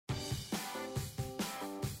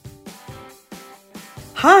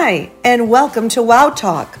Hi, and welcome to Wow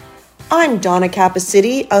Talk. I'm Donna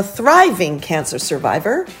Capacity, a thriving cancer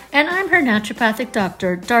survivor. And I'm her naturopathic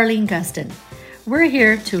doctor, Darlene Gustin. We're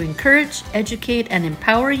here to encourage, educate, and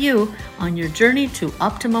empower you on your journey to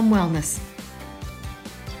optimum wellness.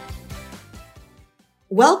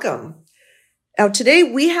 Welcome. Now, today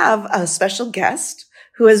we have a special guest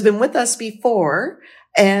who has been with us before,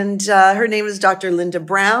 and her name is Dr. Linda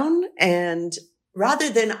Brown. And rather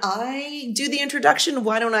than I do the introduction,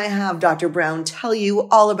 why don't I have Dr. Brown tell you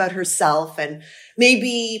all about herself, and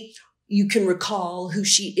maybe you can recall who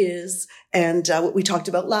she is and what we talked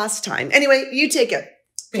about last time. Anyway, you take it.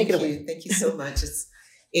 Take it away. Thank you so much.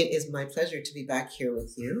 It is my pleasure to be back here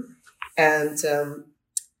with you. And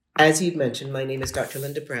as you'd mentioned, my name is Dr.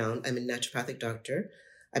 Linda Brown. I'm a naturopathic doctor.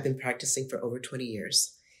 I've been practicing for over 20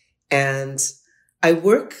 years. And I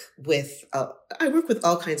work with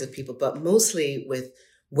all kinds of people, but mostly with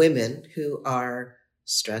women who are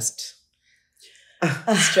stressed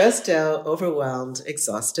out, overwhelmed,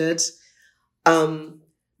 exhausted.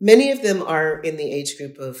 Many of them are in the age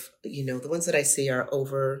group of, the ones that I see are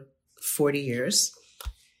over 40 years.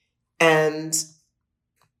 And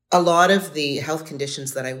a lot of the health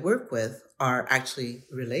conditions that I work with are actually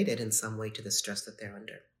related in some way to the stress that they're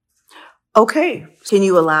under. Okay. Can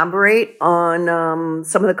you elaborate on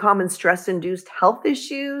some of the common stress-induced health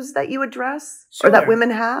issues that you address or that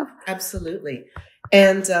women have? Absolutely.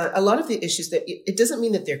 And a lot of the issues that it doesn't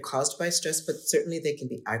mean that they're caused by stress, but certainly they can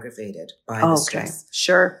be aggravated by the stress.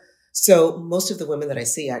 Sure. So most of the women that I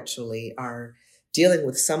see actually are dealing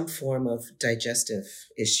with some form of digestive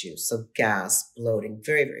issues. So gas, bloating,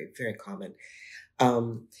 very, very, very common.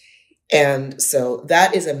 And so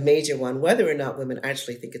that is a major one, whether or not women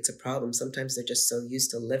actually think it's a problem. Sometimes they're just so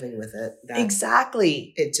used to living with it that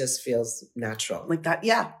exactly it just feels natural. Like that.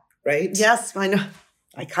 Yeah. Right? Yes, I know.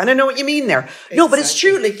 I kind of know what you mean there. Exactly. No, but it's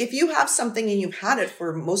true. Like if you have something and you've had it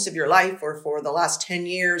for most of your life or for the last 10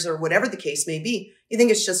 years or whatever the case may be, you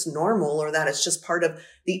think it's just normal or that it's just part of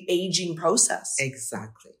the aging process.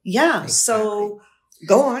 Exactly. Yeah. Exactly. So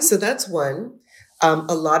go on. So that's one.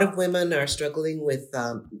 A lot of women are struggling with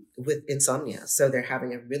insomnia. So they're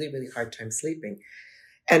having a really, really hard time sleeping.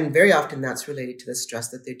 And very often that's related to the stress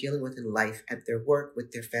that they're dealing with in life, at their work,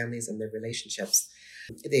 with their families and their relationships.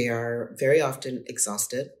 They are very often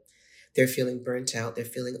exhausted. They're feeling burnt out. They're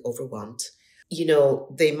feeling overwhelmed.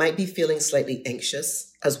 They might be feeling slightly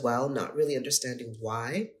anxious as well, not really understanding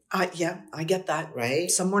why. Yeah, I get that.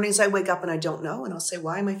 Right? Some mornings I wake up and I don't know. And I'll say,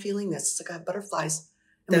 why am I feeling this? It's like I have butterflies.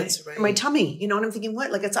 That's right. In my tummy, and I'm thinking,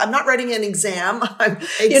 what? Like I'm not writing an exam. I'm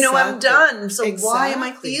Exactly. done. So Exactly. why am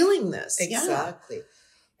I feeling this? Exactly.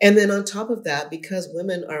 Yeah. And then on top of that, because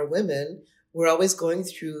women are women, we're always going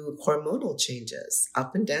through hormonal changes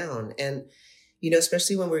up and down. And,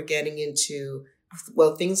 especially when we're getting into,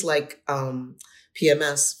 things like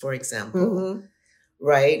PMS, for example, mm-hmm.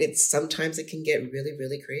 right? Sometimes it can get really,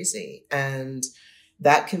 really crazy. And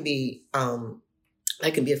that can be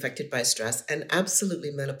affected by stress, and absolutely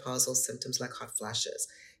menopausal symptoms like hot flashes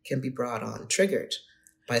can be brought on, triggered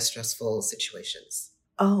by stressful situations.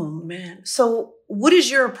 Oh, man. So what is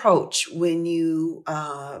your approach when you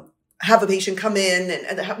have a patient come in,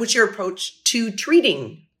 and what's your approach to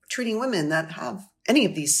treating women that have any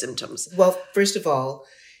of these symptoms? Well, first of all,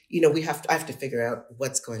 I have to figure out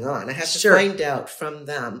what's going on. I have to find out from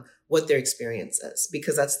them what their experience is,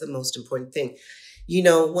 because that's the most important thing.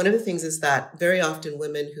 One of the things is that very often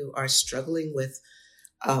women who are struggling with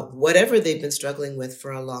whatever they've been struggling with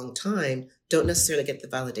for a long time don't necessarily get the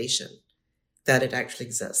validation that it actually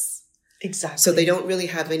exists. Exactly. So they don't really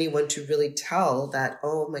have anyone to really tell that,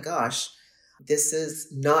 oh my gosh, this is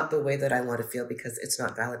not the way that I want to feel because it's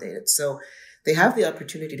not validated. So they have the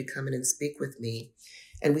opportunity to come in and speak with me.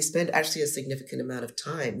 And we spend actually a significant amount of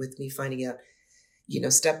time with me finding out,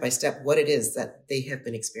 step by step, what it is that they have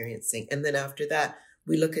been experiencing. And then after that,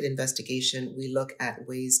 we look at investigation. We look at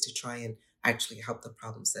ways to try and actually help the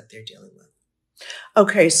problems that they're dealing with.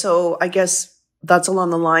 Okay. So I guess that's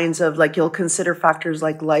along the lines of you'll consider factors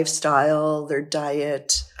like lifestyle, their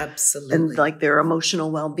diet. Absolutely. And their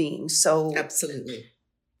emotional well-being. So absolutely.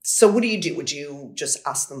 So what do you do? Would you just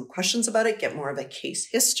ask them questions about it, get more of a case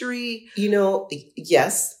history?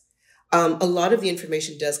 Yes. A lot of the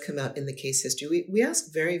information does come out in the case history. We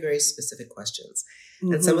ask very, very specific questions.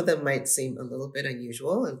 Mm-hmm. And some of them might seem a little bit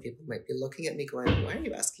unusual, and people might be looking at me going, why are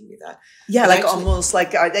you asking me that? Yeah, but almost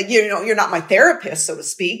you're not my therapist, so to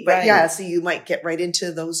speak. But right. So you might get right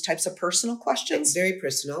into those types of personal questions. It's very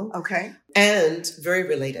personal. Okay. And very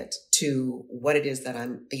related to what it is that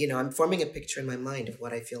I'm forming a picture in my mind of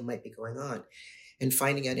what I feel might be going on and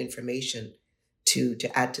finding out information to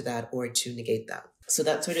add to that or to negate that. So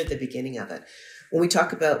that's sort of the beginning of it. When we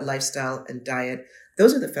talk about lifestyle and diet,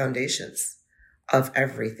 those are the foundations of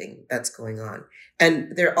everything that's going on.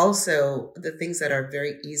 And they're also the things that are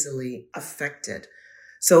very easily affected.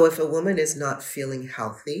 So if a woman is not feeling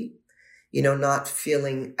healthy, not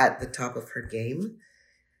feeling at the top of her game,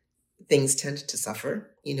 things tend to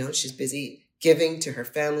suffer. She's busy giving to her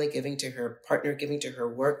family, giving to her partner, giving to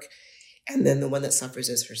her work. And then the one that suffers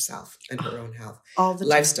is herself and her own health. All the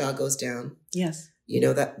lifestyle goes down. Yes.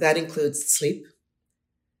 That includes sleep.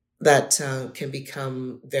 That can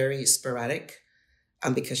become very sporadic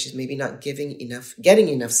because she's maybe not getting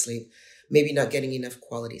enough sleep, maybe not getting enough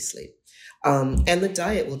quality sleep. And the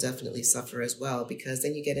diet will definitely suffer as well, because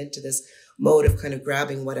then you get into this mode of kind of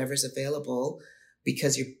grabbing whatever's available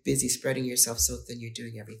because you're busy spreading yourself so thin you're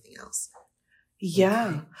doing everything else.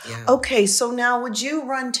 Yeah. Okay. So now would you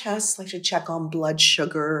run tests like to check on blood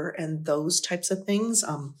sugar and those types of things?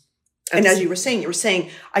 And as you were saying,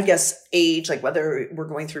 I guess age, like whether we're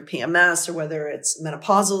going through PMS or whether it's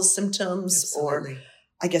menopausal symptoms. Absolutely. Or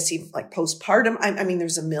I guess even like postpartum. I mean,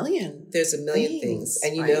 there's a million things.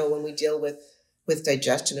 And when we deal with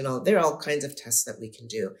digestion and all, there are all kinds of tests that we can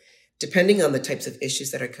do. Depending on the types of issues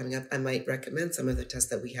that are coming up, I might recommend some of the tests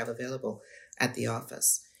that we have available at the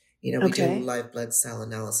office. We do live blood cell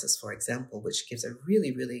analysis, for example, which gives a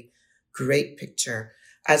really, really great picture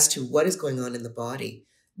as to what is going on in the body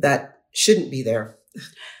that shouldn't be there,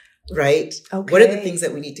 right? Okay. What are the things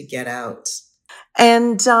that we need to get out?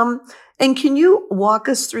 And can you walk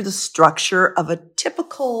us through the structure of a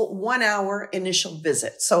typical 1 hour initial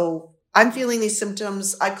visit? So I'm feeling these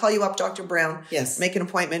symptoms. I call you up, Dr. Brown. Yes. Make an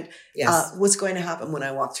appointment. Yes. What's going to happen when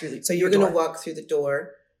I walk through the door? So you're going to walk through the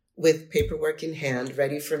door with paperwork in hand,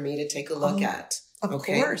 ready for me to take a look at. Of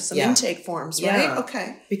course. Some intake forms, right? Yeah.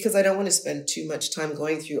 Okay. Because I don't want to spend too much time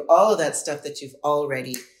going through all of that stuff that you've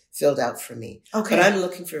already filled out for me. Okay. But I'm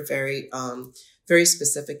looking for very, very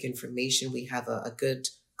specific information. We have a good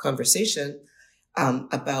conversation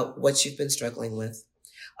about what you've been struggling with.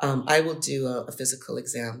 I will do a physical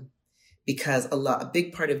exam because a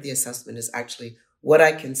big part of the assessment is actually what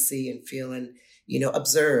I can see and feel and,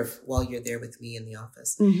 observe while you're there with me in the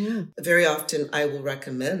office. Mm-hmm. Very often I will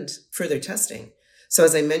recommend further testing. So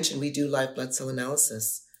as I mentioned, we do live blood cell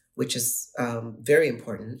analysis, which is very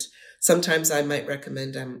important. Sometimes I might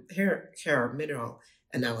recommend hair mineral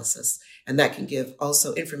analysis, and that can give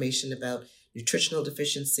also information about nutritional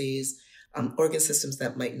deficiencies, organ systems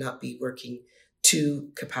that might not be working to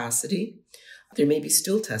capacity. There may be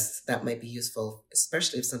stool tests that might be useful,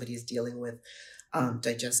 especially if somebody is dealing with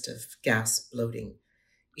digestive gas bloating.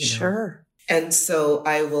 Sure. And so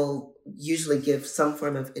I will usually give some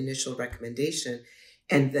form of initial recommendation,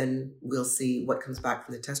 and then we'll see what comes back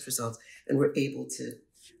from the test results. And we're able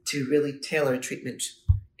to really tailor a treatment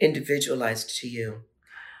individualized to you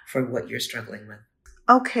for what you're struggling with.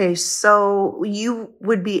 Okay, so you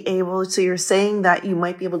would be able, so you're saying that you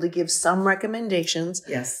might be able to give some recommendations.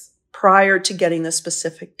 Yes. Prior to getting the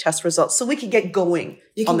specific test results. So we can get going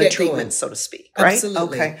on the treatment, so to speak, right?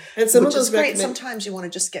 Absolutely. Okay. And some Which of those is great. Sometimes you want to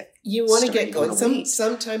just get going.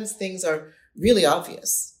 Sometimes things are really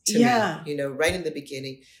obvious to me. Right in the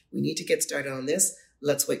beginning, we need to get started on this.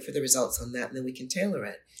 Let's wait for the results on that, and then we can tailor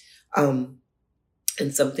it.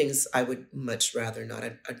 And some things I would much rather not.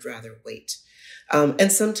 I'd rather wait.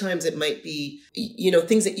 And sometimes it might be,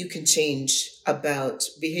 things that you can change about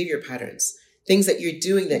behavior patterns. Things that you're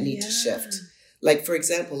doing that need to shift. Like, for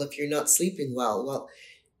example, if you're not sleeping well,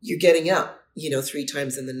 you're getting up, 3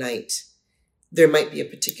 times in the night. There might be a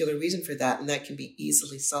particular reason for that. And that can be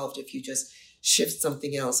easily solved if you just shift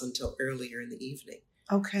something else until earlier in the evening.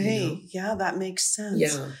 Okay. Yeah, that makes sense.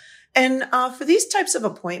 Yeah. And for these types of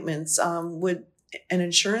appointments, would an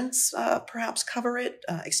insurance perhaps cover it?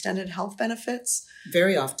 Extended health benefits?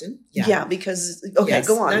 Very often. Yeah. Yeah, because, go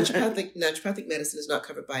on. Naturopathic medicine is not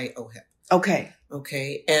covered by OHIP.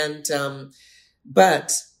 Okay. And,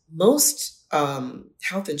 but most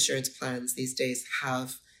health insurance plans these days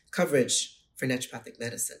have coverage for naturopathic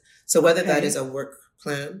medicine. So whether that is a work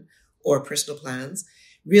plan or personal plans,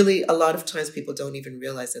 really a lot of times people don't even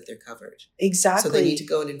realize that they're covered. Exactly. So they need to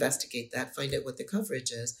go and investigate that, find out what the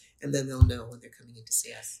coverage is, and then they'll know when they're coming in to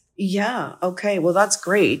see us. Yeah. Okay. Well, that's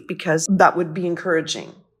great because that would be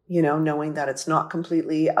encouraging. Knowing that it's not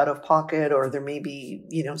completely out of pocket or there may be,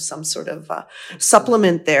 some sort of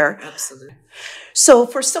supplement there. Absolutely. So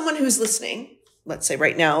for someone who's listening, let's say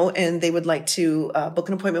right now, and they would like to book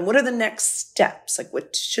an appointment, what are the next steps? Like,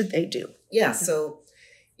 what should they do? Yeah. So,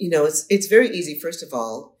 it's very easy, first of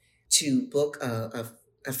all, to book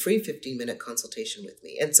a free 15-minute consultation with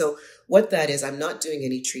me. And so what that is, I'm not doing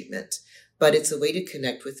any treatment, but it's a way to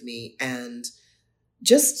connect with me and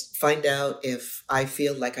just find out if I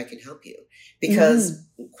feel like I can help you. Because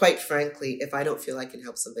quite frankly, if I don't feel I can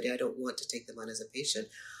help somebody, I don't want to take them on as a patient.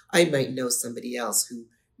 I might know somebody else who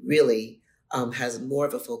really has more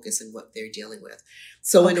of a focus in what they're dealing with.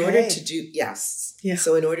 So in order to do,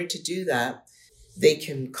 so in order to do that, they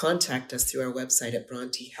can contact us through our website at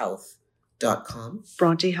brontehealth.com.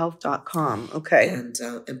 brontehealth.com. Okay.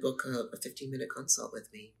 And book a 15-minute consult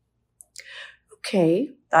with me. Okay.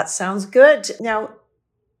 That sounds good. Now,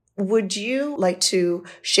 would you like to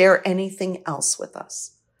share anything else with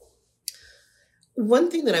us?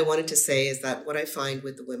 One thing that I wanted to say is that what I find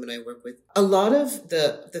with the women I work with, a lot of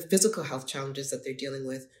the physical health challenges that they're dealing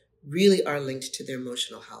with really are linked to their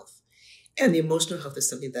emotional health. And the emotional health is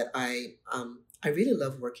something that I really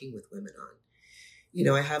love working with women on. You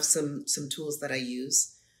know, I have some tools that I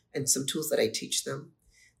use and some tools that I teach them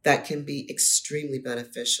that can be extremely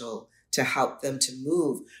beneficial to help them to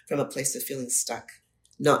move from a place of feeling stuck,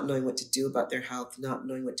 not knowing what to do about their health, not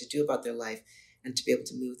knowing what to do about their life, and to be able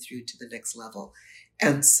to move through to the next level.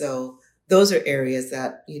 And so those are areas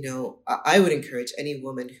that, you know, I would encourage any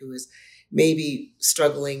woman who is maybe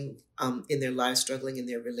struggling in their lives, struggling in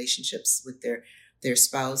their relationships with their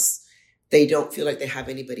spouse. They don't feel like they have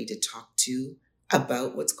anybody to talk to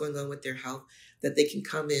about what's going on with their health, that they can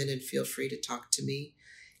come in and feel free to talk to me.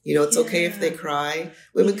 You know, it's okay if they cry.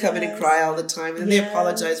 Women come in and cry all the time and they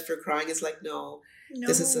apologize for crying. It's like, no,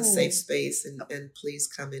 this is a safe space and please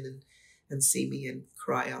come in and see me and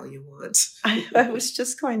cry all you want. I was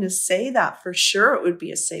just going to say that for sure it would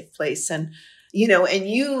be a safe place. And, you know, and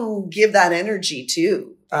you give that energy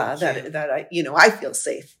too, that I, you know, I feel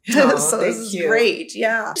safe. Oh, so this is great.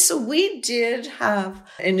 Yeah. So we did have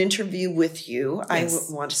an interview with you. Yes.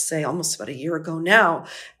 I want to say almost about a year ago now.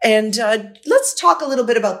 And let's talk a little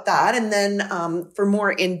bit about that. And then for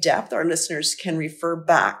more in depth, our listeners can refer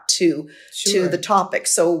back to the topic.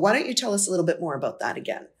 So why don't you tell us a little bit more about that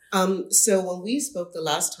again? So when we spoke the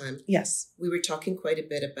last time, yes, we were talking quite a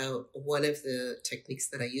bit about one of the techniques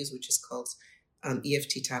that I use, which is called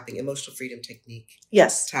EFT tapping, emotional freedom technique.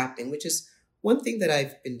 Yes. Tapping, which is one thing that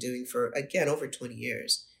I've been doing for, again, over 20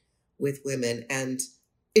 years with women. And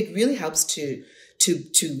it really helps to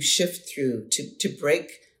shift through, to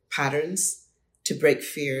break patterns, to break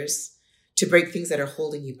fears, to break things that are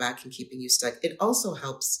holding you back and keeping you stuck. It also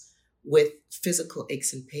helps with physical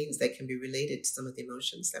aches and pains that can be related to some of the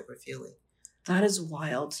emotions that we're feeling. That is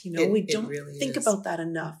wild. You know, we don't really think about that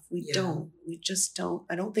enough. We just don't.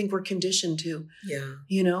 I don't think we're conditioned to. Yeah.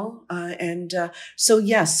 You know,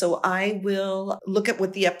 so I will look at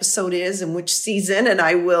what the episode is and which season, and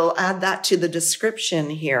I will add that to the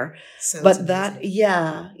description here. Sounds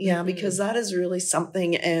amazing. Because that is really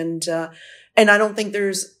something. And I don't think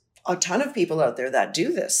there's a ton of people out there that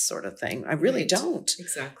do this sort of thing. I really don't.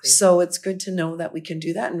 Exactly. So it's good to know that we can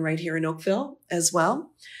do that, and right here in Oakville as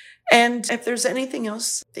well. And if there's anything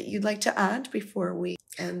else that you'd like to add before we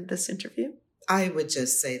end this interview? I would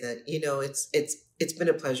just say that, you know, it's been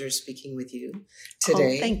a pleasure speaking with you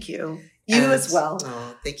today. Oh, thank you. You as well.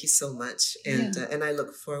 Oh, thank you so much. And and I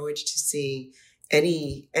look forward to seeing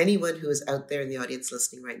anyone who is out there in the audience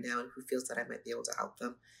listening right now and who feels that I might be able to help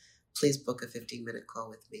them. Please book a 15-minute call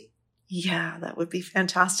with me. Yeah, that would be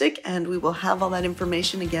fantastic. And we will have all that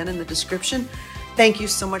information again in the description. Thank you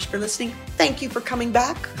so much for listening. Thank you for coming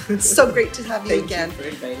back. It's so great to have you again.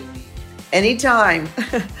 Thank you for inviting me. Anytime.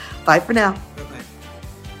 Bye for now.